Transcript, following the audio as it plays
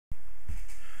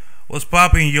What's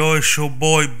poppin', yo? It's your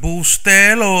boy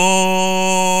Bustelo.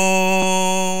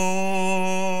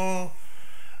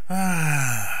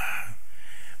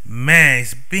 Man,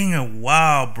 it's been a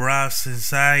while, bro,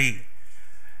 since I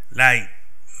like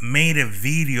made a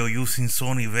video using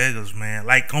Sony Vegas, man.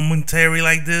 Like commentary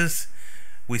like this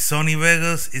with Sony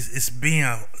Vegas. It's been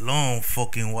a long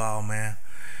fucking while, man.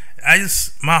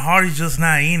 My heart is just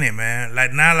not in it, man.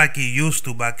 Like not like it used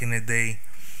to back in the day.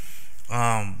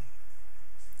 Um,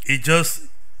 it just,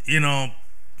 you know,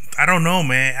 I don't know,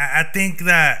 man. I think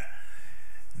that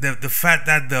the fact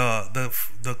that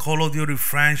the Call of Duty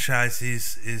franchise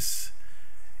is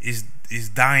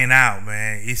dying out,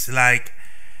 man. It's like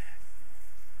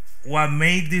what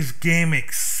made this game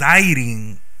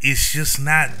exciting is just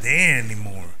not there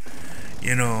anymore.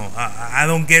 You know, I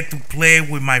don't get to play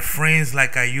with my friends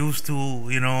like I used to.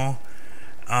 You know,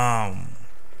 um,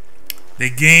 the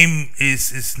game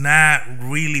is not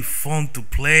really fun to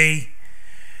play,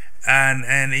 and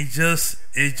and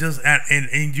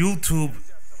YouTube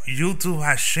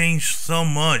has changed so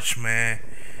much, man.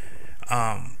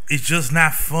 It's just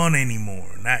not fun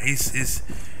anymore. It's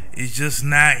just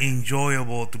not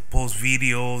enjoyable to post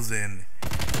videos and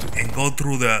go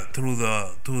through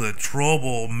the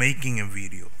trouble of making a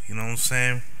video. You know what I'm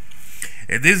saying?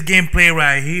 This gameplay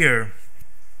right here,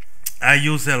 I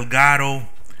use Elgato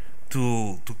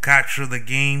to capture the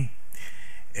game.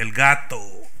 El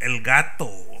gato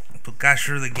to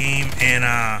capture the game, and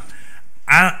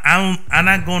I'm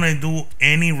not gonna do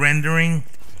any rendering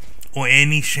or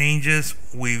any changes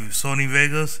with Sony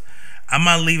Vegas. I'm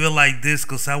gonna leave it like this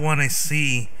because I want to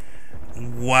see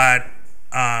what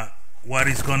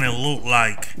it's gonna look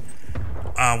like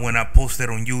when I post it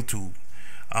on YouTube.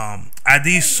 I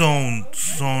did some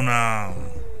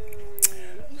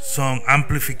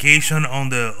amplification on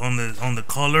the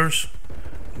colors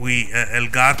with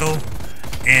Elgato,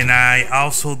 and I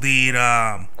also did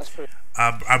I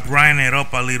brighten it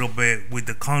up a little bit with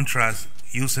the contrast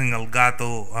using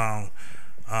Elgato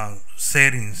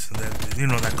settings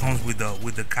that comes with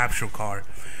the capture card.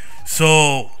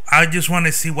 So I just want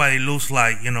to see what it looks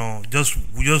like, just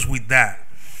with that.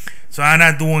 So I'm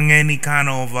not doing any kind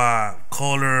of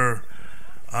color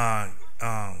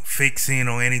fixing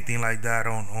or anything like that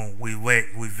on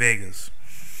with Vegas.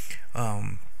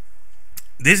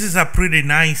 This is a pretty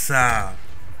nice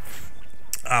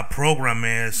program,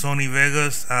 man. Sony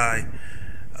Vegas. I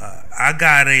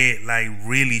got it like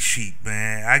really cheap,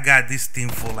 man. I got this thing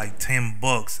for like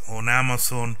 $10 on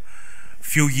Amazon.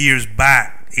 Few years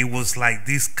back, it was like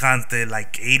discounted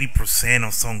like 80%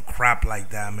 or some crap like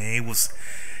that, man. It was,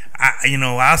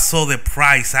 I saw the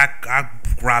price. I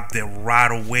grabbed it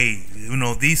right away.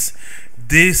 This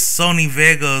Sony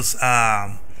Vegas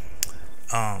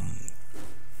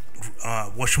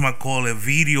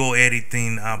video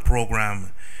editing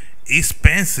program,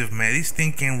 expensive, man. This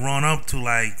thing can run up to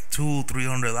like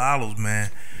 $200-300, man.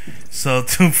 So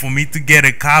for me to get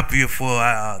a copy for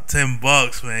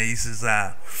 $10, man,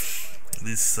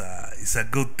 it's a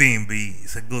good thing, B.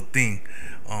 It's a good thing.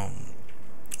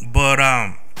 But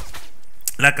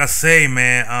like I say,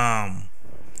 man,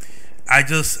 I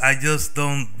just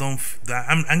don't.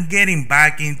 I'm getting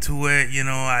back into it.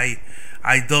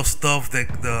 I do stuff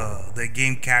that the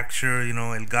game capture,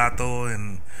 Elgato,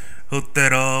 and hook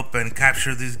that up and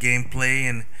capture this gameplay,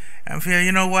 and I feel,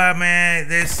 you know what, man,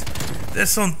 there's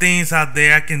some things out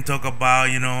there I can talk about.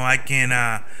 I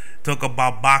can talk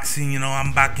about boxing.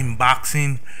 I'm back in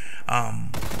boxing.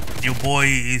 Your boy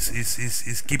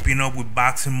is keeping up with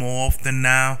boxing more often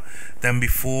now than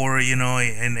before.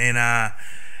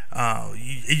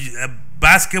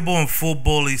 Basketball and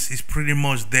football is pretty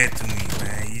much dead to me,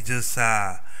 man. You just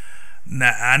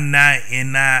I'm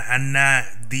not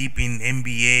deep in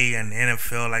NBA and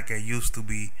NFL like I used to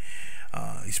be.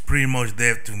 It's pretty much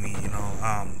dead to me,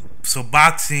 So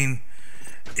boxing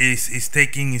is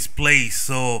taking its place.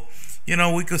 So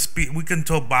we can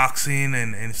talk boxing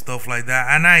and stuff like that.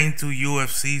 I'm not into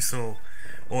UFC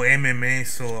or MMA,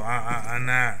 so I'm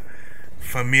not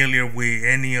familiar with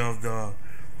any of the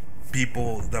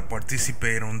people that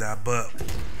participate on that. But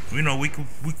we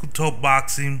could talk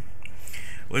boxing.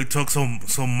 We talk some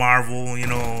Marvel,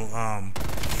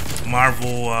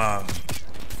 Marvel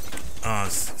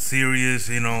series,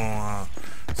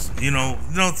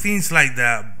 things like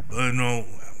that.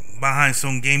 Behind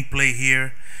some gameplay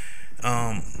here.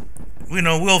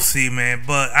 We'll see, man.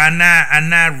 But I'm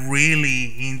not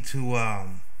really into. I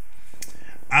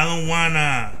don't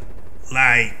wanna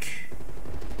like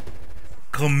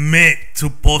commit to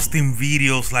posting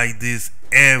videos like this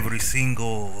every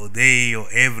single day or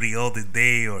every other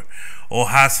day, or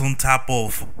have some type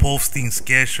of posting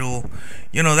schedule.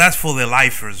 That's for the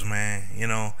lifers, man.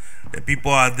 The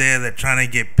people out there that trying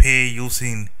to get paid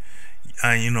using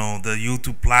the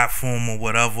YouTube platform or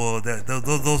whatever.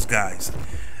 Those guys.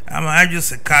 I'm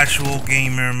just a casual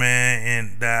gamer,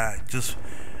 man, and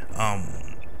um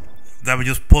that would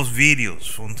just post videos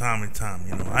from time to time.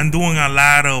 I'm doing a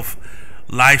lot of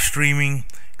live streaming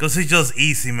because it's just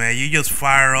easy, man. You just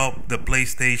fire up the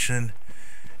PlayStation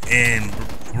and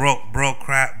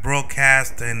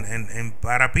broadcast and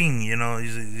bada bing.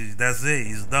 That's it.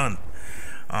 It's done.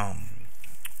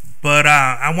 But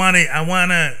I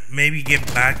wanna maybe get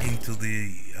back into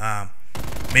the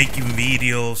making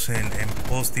videos and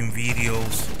posting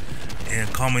videos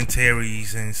and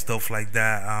commentaries and stuff like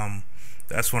that.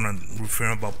 That's what I'm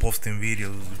referring about, posting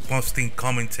videos, posting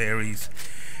commentaries,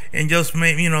 and just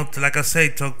make like I say,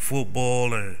 talk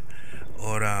football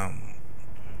or I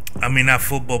mean not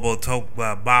football, but talk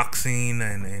about boxing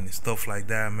and stuff like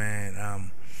that,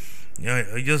 man.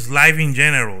 Just life in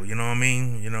general. You know what I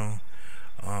mean?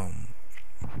 Um,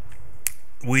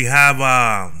 we have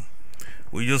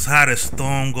we just had a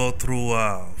storm go through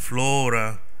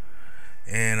Florida,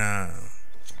 and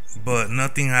but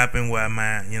nothing happened where I'm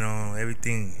at.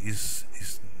 Everything is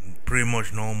pretty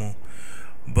much normal.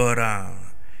 But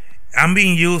I'm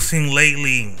been using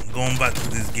lately, going back to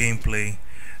this gameplay.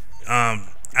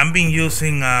 I'm been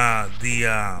using damn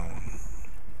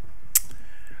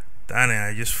it,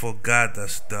 I just forgot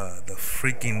that's the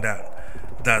freaking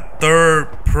that third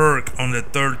perk on the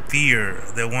third tier,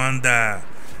 the one the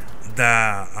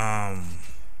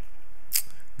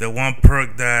one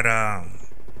perk that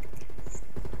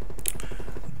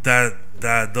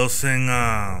doesn't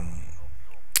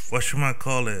what should I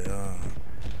call it,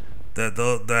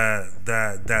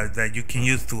 that you can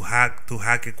use to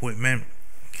hack equipment.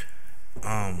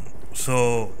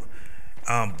 So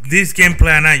this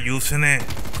gameplay I'm not using it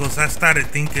because I started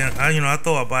thinking, I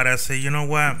thought about it. I said, you know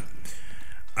what,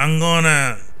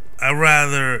 I'd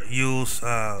rather use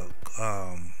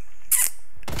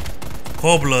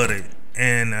Cold Blooded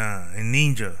and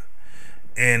Ninja,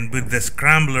 and with the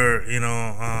Scrambler,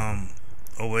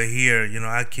 over here,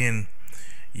 I can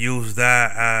use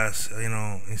that as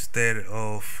instead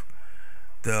of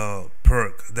the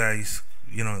perk that is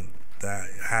that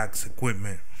hacks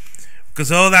equipment,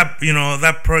 because all that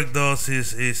that perk does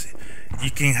is you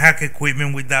can hack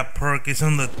equipment with that perk. It's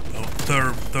on the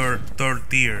third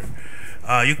tier.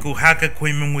 You could hack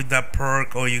equipment with that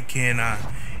perk, or you can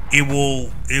it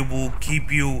will keep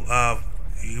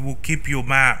your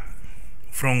map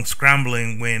from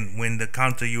scrambling when the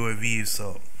counter UAV is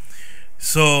up.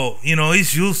 So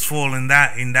it's useful in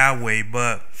that way,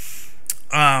 but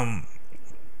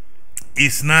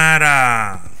it's not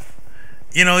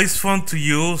it's fun to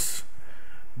use,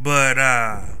 but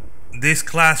this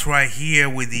class right here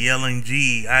with the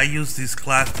LNG, I use this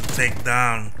class to take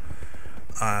down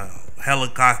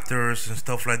helicopters and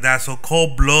stuff like that. So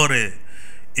Cold Blooded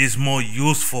is more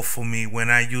useful for me when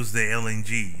I use the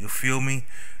LNG. You feel me?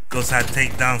 Because I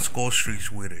take down score streaks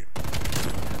with it.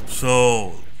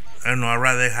 So I'd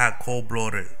rather have Cold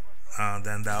Blooded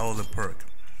than that other perk.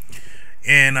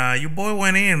 And your boy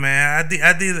went in, man. I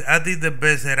did the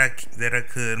best that I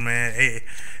could, man.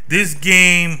 This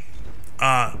game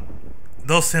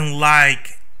doesn't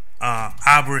like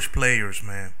average players,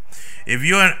 man. If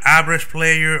you're an average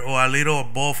player or a little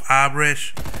above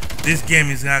average, this game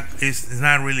is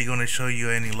not really gonna show you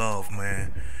any love,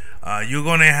 man. You're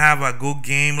gonna have a good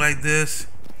game like this,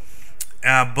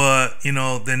 but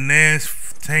the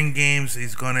next 10 games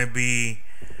is gonna be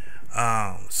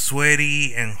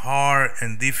sweaty and hard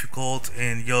and difficult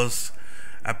and just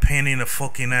a pain in the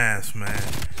fucking ass, man.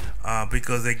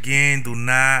 Because the game do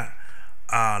not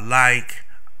like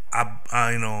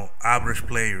average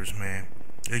players, man.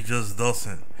 It just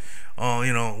doesn't.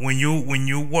 When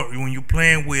you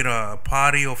playing with a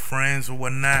party of friends or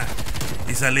whatnot,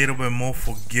 it's a little bit more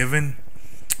forgiving.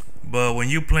 But when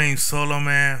you playing solo,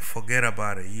 man, forget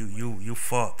about it. You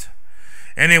fought.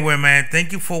 Anyway, man,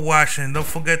 thank you for watching. Don't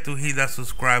forget to hit that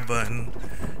subscribe button.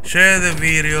 Share the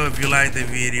video if you like the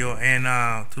video. And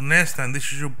till next time,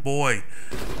 this is your boy,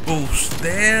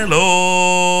 Bustelo.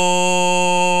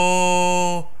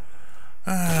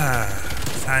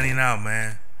 Signing out,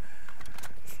 man.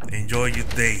 Enjoy your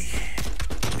day.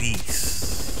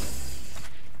 Peace.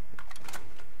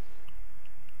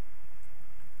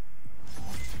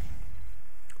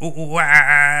 Ooh, ooh,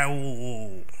 ah, ooh,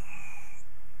 ooh.